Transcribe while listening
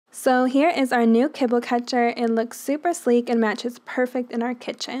So here is our new Kibble Katcher. It looks super sleek and matches perfect in our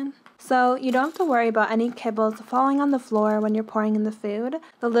kitchen. So you don't have to worry about any kibbles falling on the floor when you're pouring in the food.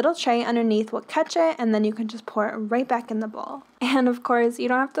 The little tray underneath will catch it, and then you can just pour it right back in the bowl. And of course, you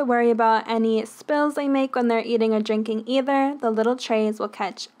don't have to worry about any spills they make when they're eating or drinking either. The little trays will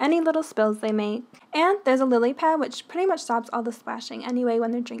catch any little spills they make. And there's a lily pad, which pretty much stops all the splashing anyway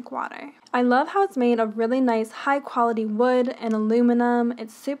when they drink water. I love how it's made of really nice high quality wood and aluminum.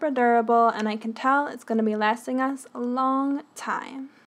 It's super durable, and I can tell it's going to be lasting us a long time.